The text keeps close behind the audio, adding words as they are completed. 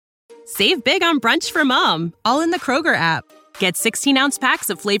Save big on brunch for mom, all in the Kroger app. Get 16-ounce packs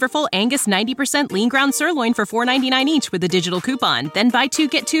of flavorful Angus 90% lean ground sirloin for $4.99 each with a digital coupon. Then buy 2,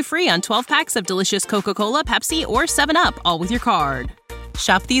 get 2 free on 12 packs of delicious Coca-Cola, Pepsi, or 7-Up, all with your card.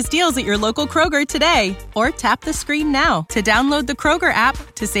 Shop these deals at your local Kroger today, or tap the screen now to download the Kroger app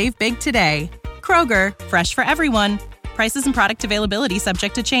to save big today. Kroger, fresh for everyone. Prices and product availability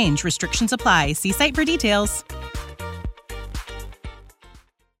subject to change. Restrictions apply. See site for details.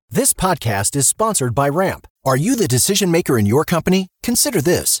 This podcast is sponsored by Ramp. Are you the decision maker in your company? Consider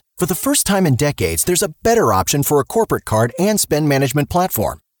this. For the first time in decades, there's a better option for a corporate card and spend management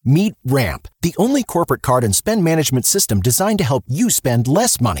platform. Meet Ramp, the only corporate card and spend management system designed to help you spend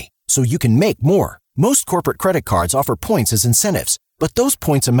less money so you can make more. Most corporate credit cards offer points as incentives, but those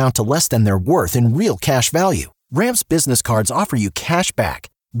points amount to less than their worth in real cash value. Ramp's business cards offer you cash back,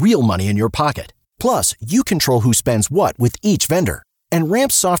 real money in your pocket. Plus, you control who spends what with each vendor. And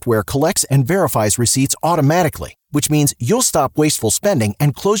Ramp software collects and verifies receipts automatically, which means you'll stop wasteful spending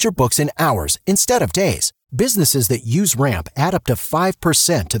and close your books in hours instead of days. Businesses that use Ramp add up to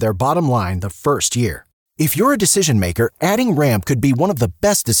 5% to their bottom line the first year. If you're a decision maker, adding Ramp could be one of the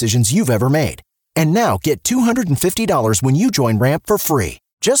best decisions you've ever made. And now get $250 when you join Ramp for free.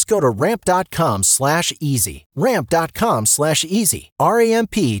 Just go to ramp.com/easy. Ramp.com/easy.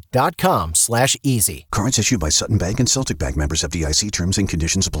 RAMP.com/easy. Cards issued by Sutton Bank and Celtic Bank, members FDIC. Terms and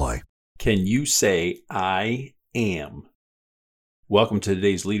conditions apply. Can you say, I am? Welcome to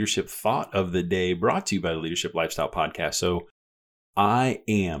today's Leadership Thought of the Day, brought to you by the Leadership Lifestyle Podcast. So, I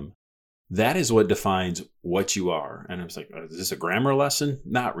am. That is what defines what you are. And I was like, is this a grammar lesson?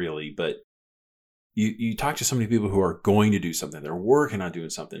 Not really, but you talk to so many people who are going to do something. They're working on doing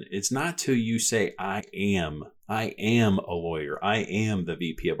something. It's not till you say, I am a lawyer. I am the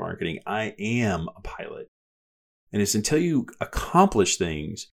VP of marketing. I am a pilot. And it's until you accomplish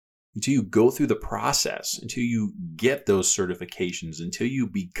things, until you go through the process, until you get those certifications, until you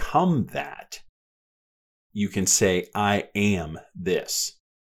become that, you can say, I am this.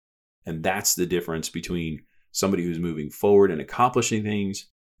 And that's the difference between somebody who's moving forward and accomplishing things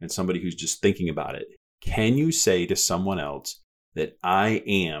and somebody who's just thinking about it. Can you say to someone else that I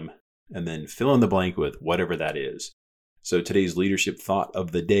am, and then fill in the blank with whatever that is? So today's Leadership Thought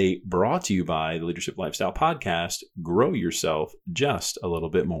of the Day, brought to you by the Leadership Lifestyle Podcast. Grow yourself just a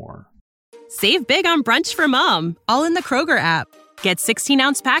little bit more. Save big on brunch for mom, all in the Kroger app. Get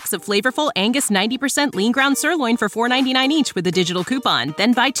 16-ounce packs of flavorful Angus 90% lean ground sirloin for $4.99 each with a digital coupon.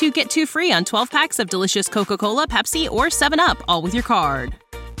 Then buy 2, get 2 free on 12 packs of delicious Coca-Cola, Pepsi, or 7-Up, all with your card.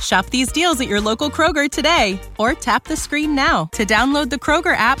 Shop these deals at your local Kroger today, or tap the screen now to download the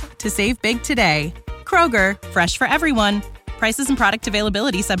Kroger app to save big today. Kroger, fresh for everyone. Prices and product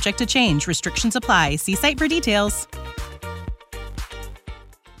availability subject to change. Restrictions apply. See site for details.